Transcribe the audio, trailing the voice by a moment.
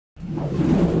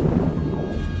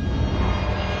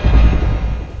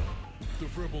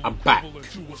I'm back.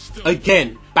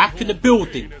 Again, back in the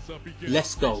building.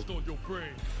 Let's go.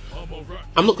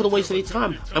 I'm not going to waste any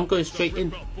time. I'm going straight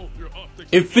in.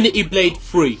 Infinity Blade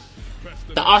 3.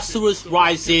 The Ausar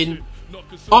Rising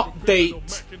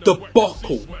update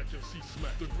debacle.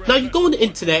 Now you go on the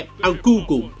internet and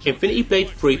Google Infinity Blade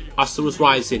 3 Ausar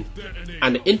Rising,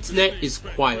 and the internet is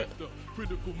quiet.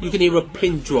 You can hear a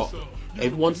pin drop.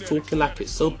 Everyone's talking like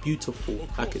it's so beautiful,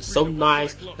 like it's so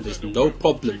nice, and there's no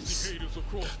problems.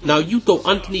 Now you go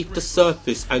underneath the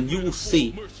surface and you will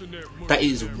see that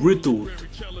it is riddled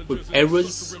with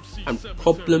errors and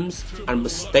problems and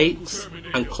mistakes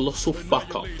and colossal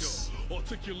fuck-ups.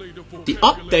 The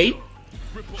update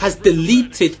has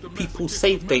deleted people's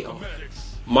save data,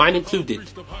 mine included,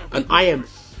 and I am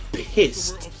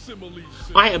pissed.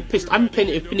 I am pissed. I've been playing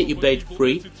Infinity Blade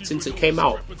 3 since it came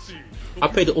out. I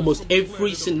played it almost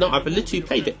every single. No, I've literally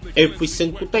played it every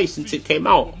single day since it came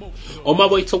out. On my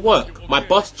way to work, my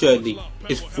bus journey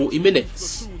is 40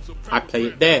 minutes. I play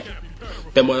it there.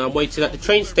 Then when I'm waiting at the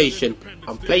train station,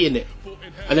 I'm playing it.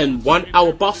 And then 1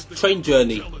 hour bus train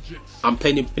journey, I'm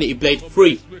playing Infinity Blade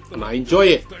 3, and I enjoy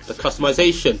it. The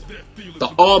customization, the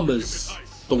armors,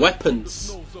 the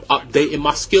weapons, updating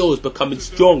my skills, becoming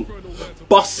strong,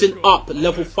 busting up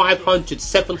level 500,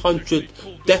 700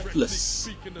 deathless,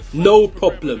 no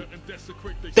problem.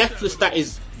 Deathless that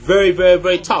is very, very,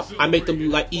 very tough. I make them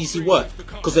look like easy work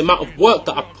because the amount of work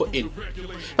that I put in.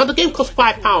 Now the game cost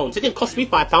 £5. It didn't cost me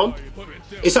 £5.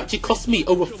 It's actually cost me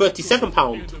over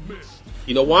 £37.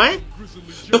 You know why?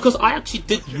 Because I actually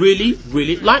did really,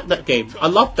 really like that game. I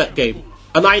loved that game,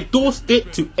 and I endorsed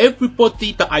it to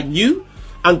everybody that I knew,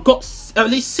 and got at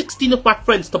least 16 of my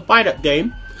friends to buy that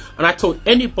game. And I told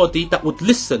anybody that would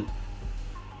listen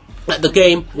that the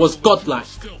game was godlike.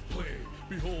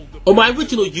 On my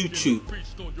original YouTube,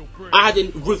 I had a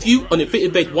review on Infinity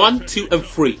Blade 1, 2 and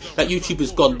 3. That YouTube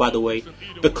is gone, by the way,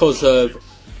 because of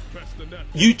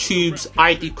YouTube's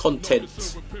ID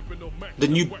content. The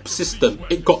new system,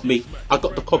 it got me. I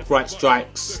got the copyright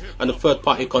strikes and the third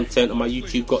party content, and my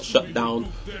YouTube got shut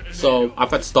down. So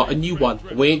I've had to start a new one.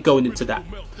 We ain't going into that.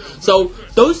 So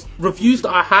those reviews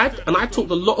that I had, and I talked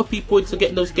a lot of people into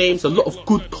getting those games, a lot of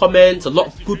good comments, a lot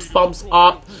of good thumbs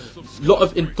up, a lot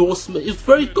of endorsement. It was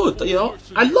very good, you know.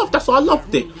 That's why I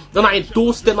loved it. Then I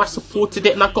endorsed it and I supported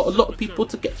it, and I got a lot of people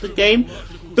to get the game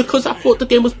because I thought the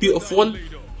game was beautiful, and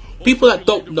people that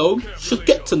don't know should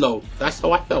get to know. That's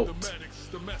how I felt.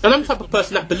 And I'm the type of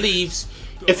person that believes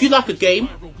if you like a game,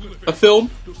 a film,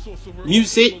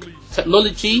 music,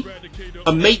 technology,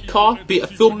 a maker, be it a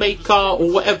filmmaker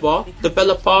or whatever,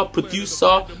 developer,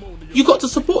 producer, you got to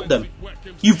support them.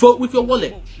 You vote with your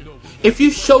wallet. If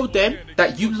you show them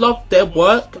that you love their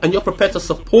work and you're prepared to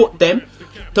support them,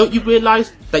 don't you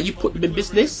realise that you put them in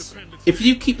business? If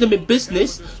you keep them in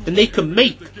business, then they can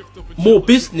make more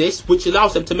business, which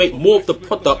allows them to make more of the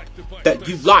product that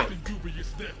you like.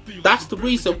 That's the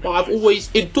reason why I've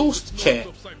always endorsed Chair,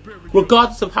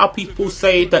 regardless of how people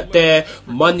say that they're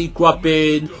money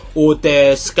grubbing or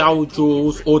they're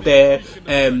scoundrels or they're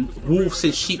wolves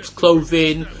in sheep's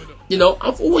clothing. You know,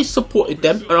 I've always supported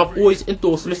them and I've always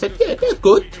endorsed them and said, yeah, they're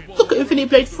good. Look at Infinity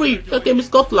Blade 3. That game is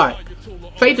godlike.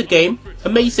 Play the game.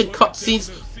 Amazing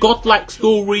cutscenes, godlike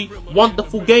story,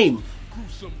 wonderful game.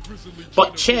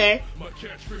 But Chair,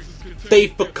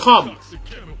 they've become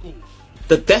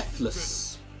the deathless.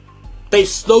 They've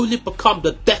slowly become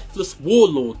the deathless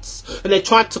warlords, and they're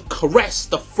trying to caress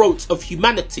the throats of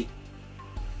humanity.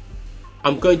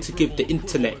 I'm going to give the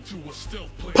internet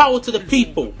power to the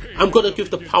people. I'm going to give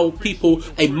the people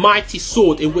a mighty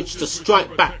sword in which to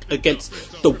strike back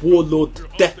against the warlord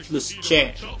deathless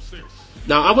Chair.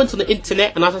 Now I went on the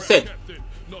internet, and as I said,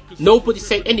 nobody's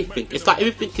saying anything. It's like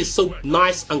everything is so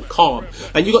nice and calm.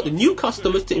 And you got the new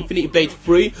customers to Infinity Blade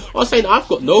 3 are saying, I've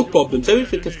got no problems,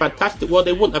 everything is fantastic. Well,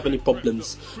 they won't have any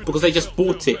problems because they just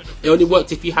bought it. It only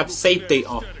works if you have save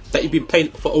data that you've been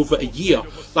playing for over a year.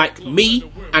 Like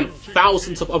me and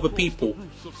thousands of other people.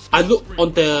 I looked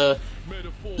on the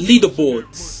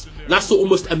leaderboards and I saw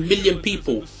almost 1 million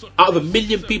people. Out of 1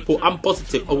 million people, I'm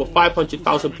positive over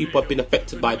 500,000 people have been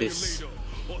affected by this.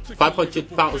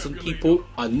 500,000 people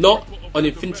are not on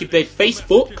Infinity Blade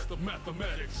Facebook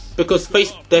because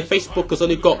their Facebook has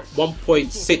only got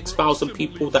 1.6 thousand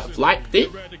people that have liked it,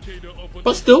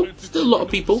 but still a lot of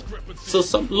people. So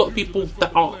a lot of people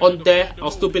that are on there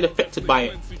are still being affected by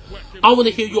it. I want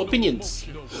to hear your opinions.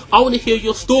 I want to hear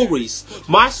your stories.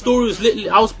 My story was literally,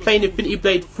 I was playing Infinity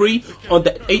Blade 3 on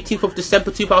the 18th of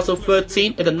December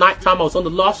 2013. In the night time, I was on the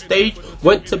last stage,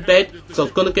 went to bed because I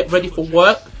was going to get ready for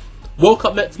work. Woke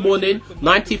up next morning,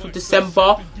 19th of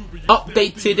December,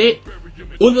 updated it.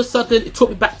 All of a sudden, it took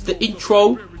me back to the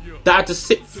intro that I had to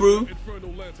sit through.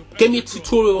 Gave me a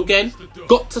tutorial again.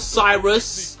 Got to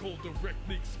Cyrus.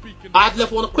 I had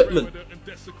level 1 equipment.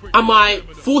 And my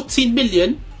 14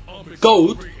 million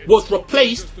gold was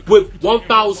replaced with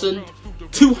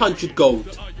 1,200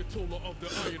 gold.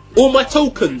 All my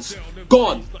tokens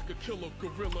gone.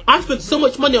 I spent so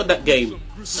much money on that game.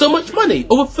 So much money.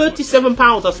 Over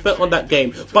 £37 I spent on that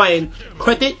game. Buying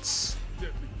credits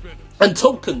and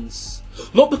tokens.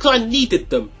 Not because I needed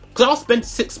them. Because I'll spend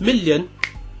 6 million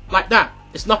like that.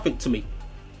 It's nothing to me.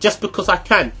 Just because I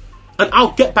can. And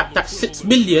I'll get back that 6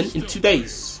 million in 2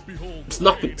 days. It's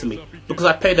nothing to me. Because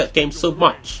I play that game so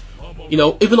much. You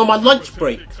know, even on my lunch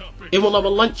break.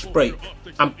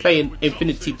 I'm playing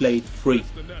Infinity Blade 3.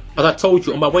 As I told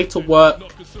you, on my way to work,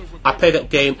 I play that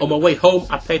game. On my way home,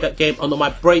 I play that game. And on my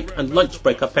break and lunch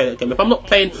break, I play that game. If I'm not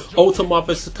playing Ultimate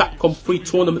Marvel vs. Capcom 3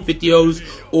 tournament videos,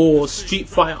 or Street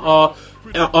Fighter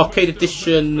Arcade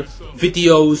Edition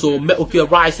videos, or Metal Gear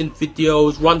Rising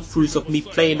videos, run-throughs of me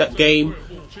playing that game,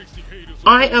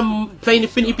 I am playing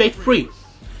Infinity Blade 3.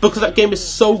 Because that game is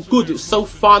so good, it's so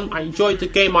fun, I enjoy the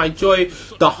game, I enjoy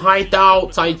the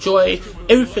hideouts, I enjoy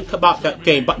everything about that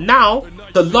game. But now,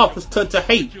 the love has turned to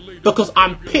hate, because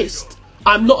I'm pissed.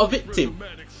 I'm not a victim.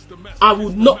 I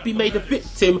will not be made a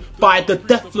victim by the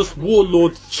deathless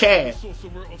warlord Chair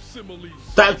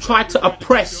that have tried to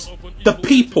oppress the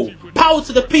people. Power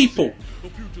to the people.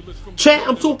 Chair,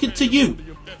 I'm talking to you.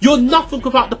 You're nothing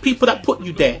without the people that put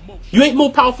you there. You ain't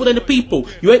more powerful than the people.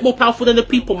 You ain't more powerful than the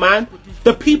people, man.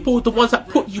 The people are the ones that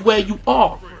put you where you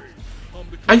are.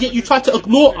 And yet you try to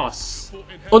ignore us.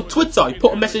 On Twitter, you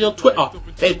put a message on Twitter,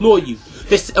 they ignore you.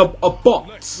 There's a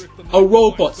bot, a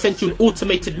robot sends you an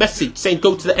automated message saying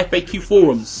go to the FAQ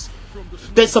forums.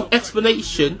 There's some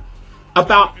explanation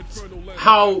about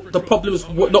how the problem is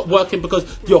not working because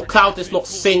your cloud is not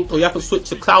synced, or you haven't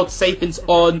switched the cloud savings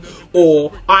on,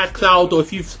 or iCloud, or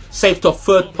if you've saved to a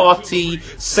third party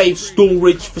save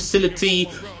storage facility.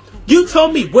 You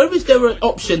tell me, where is there an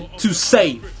option to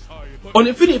save? On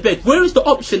Infinity Blade, where is the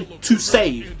option to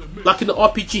save? Like in the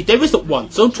RPG, there isn't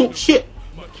one, so don't talk shit.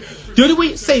 The only way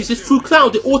it saves is through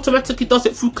cloud. It automatically does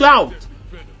it through cloud.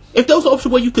 If there was an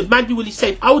option where you could manually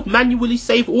save, I would manually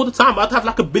save all the time. I'd have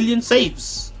like 1 billion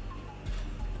saves.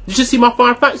 You should see my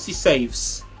Final Fantasy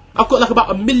saves. I've got like about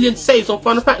 1 million saves on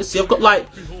Final Fantasy. I've got like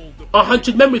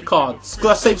 100 memory cards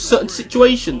because I save certain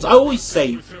situations. I always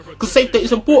save because save data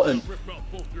is important.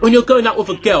 When you're going out with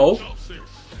a girl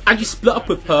and you split up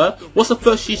with her, what's the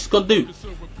first she's going to do?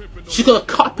 She's going to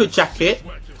cut up your jacket,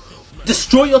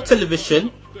 destroy your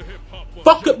television,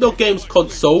 fuck up your games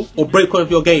console, or break one of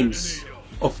your games,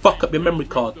 or fuck up your memory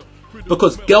card.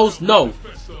 Because girls know,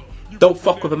 don't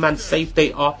fuck with a man's save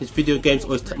data, his video games,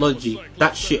 or his technology.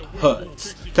 That shit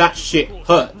hurts. That shit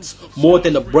hurts more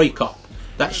than a breakup.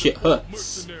 That shit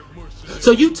hurts.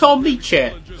 So you tell me,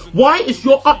 Chair, why is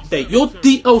your update, your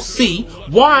DLC,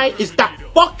 why is that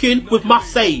fucking with my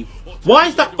save? Why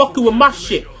is that fucking with my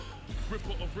shit?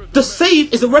 The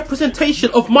save is a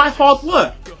representation of my hard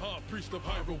work.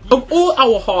 Of all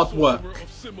our hard work.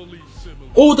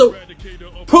 All the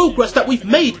progress that we've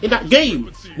made in that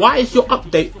game. Why is your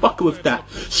update fucking with that?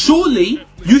 Surely,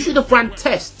 you should have ran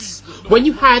tests. When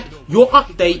you had your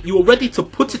update, you were ready to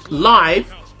put it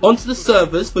live onto the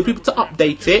servers for people to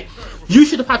update it. You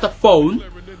should have had a phone,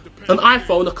 an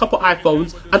iPhone, a couple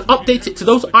iPhones, and update it to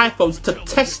those iPhones to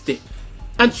test it.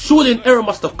 And surely an error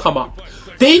must have come up.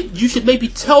 Then you should maybe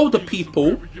tell the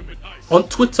people on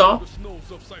Twitter,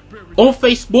 on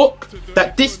Facebook,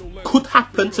 that this could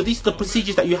happen. So these are the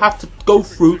procedures that you have to go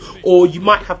through, or you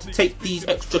might have to take these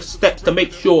extra steps to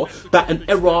make sure that an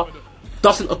error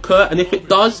doesn't occur, and if it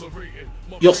does,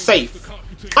 you're safe.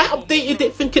 I updated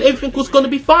it thinking everything was going to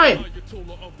be fine.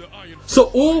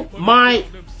 So all my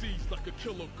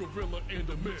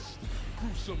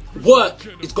work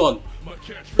is gone.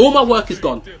 All my work is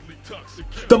gone.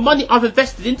 The money I've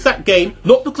invested into that game,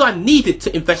 not because I needed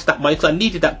to invest that money, because I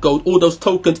needed that gold, all those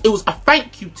tokens. It was a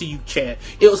thank you to you, Chair.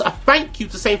 It was a thank you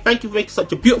to saying thank you for making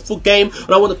such a beautiful game,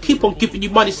 and I want to keep on giving you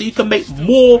money so you can make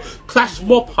more Clash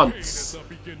Mob hunts.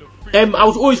 I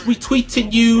was always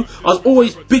retweeting you. I was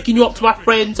always bigging you up to my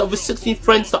friends. Over 16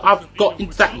 friends that I've got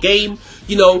into that game.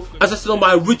 You know, as I said on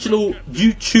my original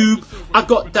YouTube, I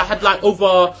had like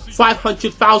over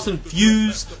 500,000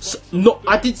 views. So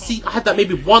I had that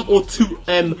maybe 1 or 2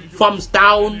 thumbs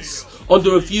downs on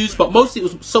the reviews, but mostly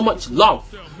it was so much love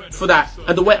for that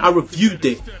and the way I reviewed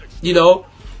it. You know,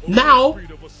 now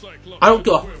I don't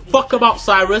give a fuck about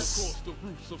Cyrus.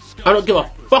 I don't give a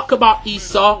fuck about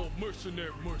Ausar.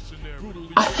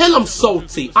 Hell, I'm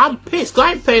salty. I'm pissed. 'Cause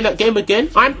I ain't playing that game again.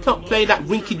 I'm not playing that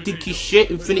rinky-dinky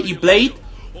shit, Infinity Blade.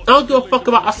 I don't give a fuck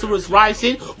about Ausar's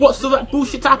Rising. What's all that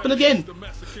bullshit to happen again?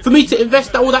 For me to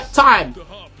invest all that time,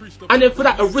 and then for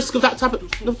that, a risk of that type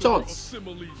of... No chance.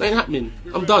 That ain't happening.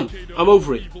 I'm done. I'm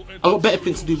over it. I've got better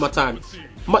things to do with my time.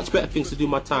 Much better things to do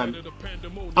with my time.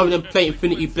 Other than playing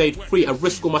Infinity Blade 3 and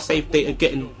risk all my save date and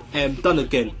getting done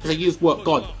again. Because a year's work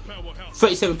gone.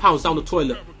 £37 down the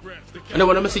toilet. And then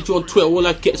when I message you on Twitter, all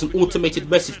I get is an automated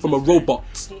message from a robot.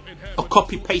 A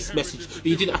copy-paste message. But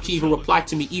you didn't actually even reply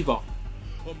to me either.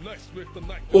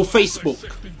 Or Facebook,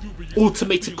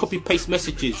 automated copy-paste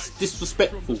messages,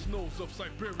 disrespectful.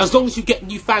 As long as you get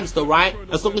new fans though, right?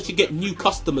 As long as you get new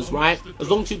customers, right? As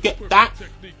long as you get that,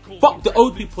 fuck the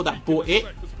old people that bought it.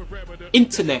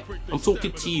 Internet, I'm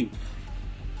talking to you.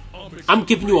 I'm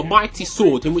giving you a mighty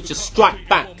sword in which to strike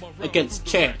back against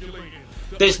Chair.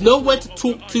 There's nowhere to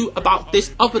talk to about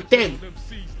this other than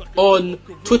on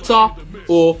Twitter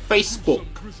or Facebook.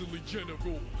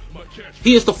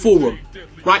 Here's the forum,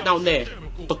 right down there,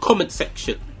 the comment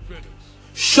section.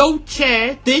 Show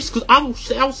Chair this, because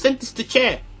I'll send this to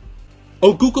Chair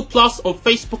on Google Plus, on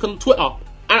Facebook and Twitter,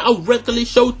 and I'll regularly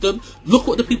show them. Look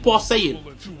what the people are saying.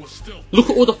 Look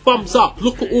at all the thumbs up.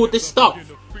 Look at all this stuff.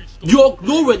 You're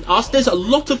ignoring us. There's a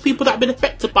lot of people that have been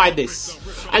affected by this,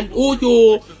 and all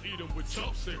your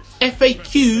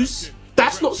FAQs.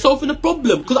 That's not solving the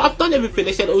problem, because I've done everything.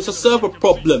 They said it was a server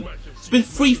problem. It's been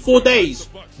 3-4 days.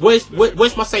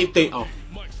 Where's my save data?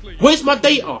 Where's my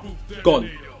data? Gone.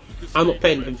 I'm not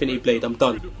playing Infinity Blade. I'm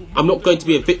done. I'm not going to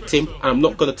be a victim, and I'm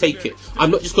not going to take it.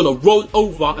 I'm not just going to roll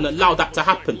over and allow that to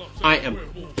happen. I am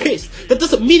pissed. That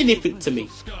doesn't mean anything to me.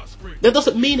 That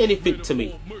doesn't mean anything to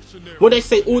me. When they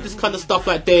say all this kind of stuff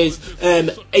like there's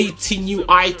 80 new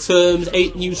items,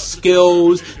 8 new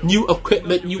skills, new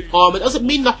equipment, new armor, it doesn't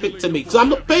mean nothing to me, because I'm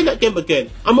not playing that game again.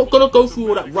 I'm not going to go through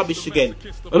all that rubbish again.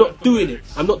 I'm not doing it.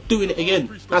 I'm not doing it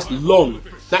again. That's long.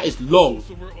 That is long.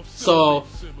 So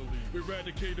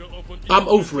I'm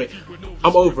over it.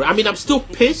 I'm over it. I mean, I'm still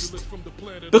pissed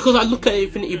because I look at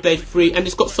Infinity Blade 3 and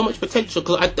it's got so much potential,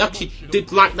 because I actually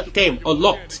did like that game a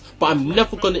lot, but I'm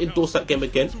never going to endorse that game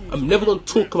again. I'm never going to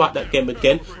talk about that game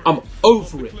again. I'm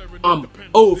over it. I'm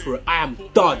over it. I am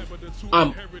done.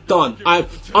 I'm done.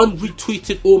 I've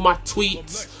unretweeted all my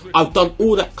tweets. I've done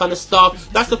all that kind of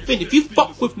stuff. That's the thing. If you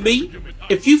fuck with me,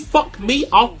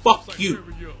 I'll fuck you.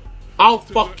 I'll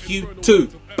fuck you too.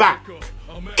 Back.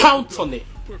 Count on it.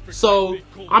 So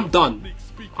I'm done.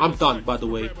 I'm done, by the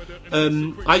way.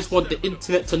 I just want the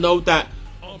internet to know that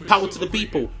power to the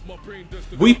people.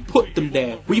 We put them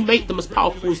there. We make them as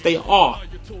powerful as they are,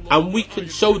 and we can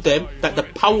show them that the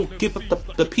power giveth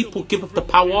the people giveth the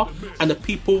power, and the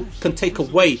people can take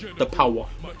away the power.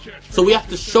 So we have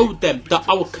to show them that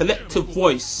our collective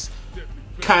voice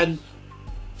can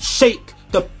shake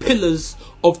the pillars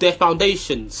of their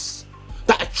foundations.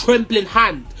 That a trembling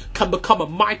hand can become a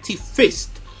mighty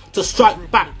fist to strike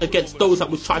back against those that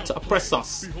would try to oppress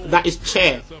us. And that is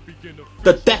Chair.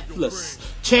 The deathless.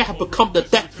 Chair have become the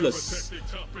deathless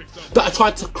that are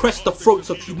trying to crest the throats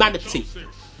of humanity.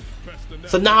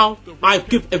 So now I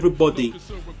give everybody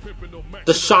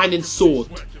the shining sword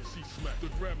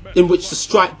in which to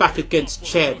strike back against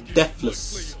Chair, the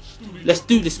deathless. Let's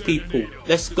do this, people.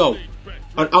 Let's go.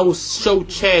 And I will show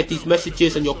Chair these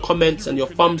messages and your comments and your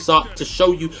thumbs up to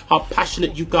show you how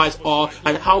passionate you guys are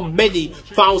and how many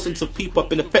thousands of people have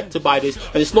been affected by this.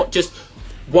 And it's not just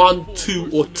 1,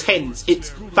 2 or tens, it's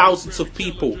thousands of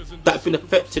people that have been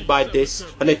affected by this,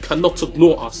 and they cannot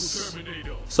ignore us.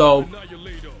 So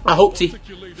I hope to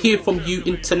hear from you,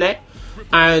 internet,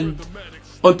 and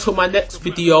until my next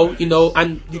video, you know,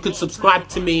 and you can subscribe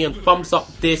to me and thumbs up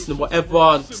this and whatever,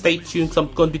 and stay tuned, because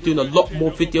I'm going to be doing a lot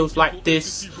more videos like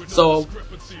this. So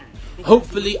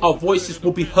hopefully our voices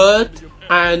will be heard,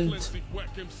 and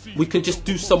we can just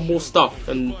do some more stuff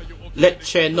and let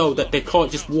Chair know that they can't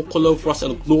just walk all over us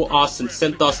and ignore us and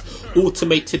send us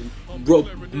automated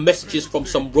messages from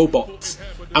some robots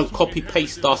and copy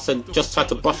paste us and just try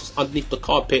to brush us underneath the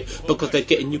carpet because they're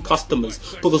getting new customers,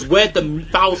 because we're the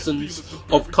thousands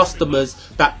of customers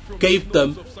that gave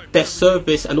them their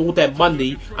service and all their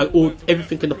money and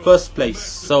everything in the first place.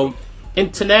 So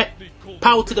internet,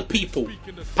 power to the people,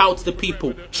 power to the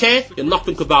people. Chair, you're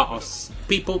nothing without us.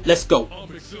 People, let's go.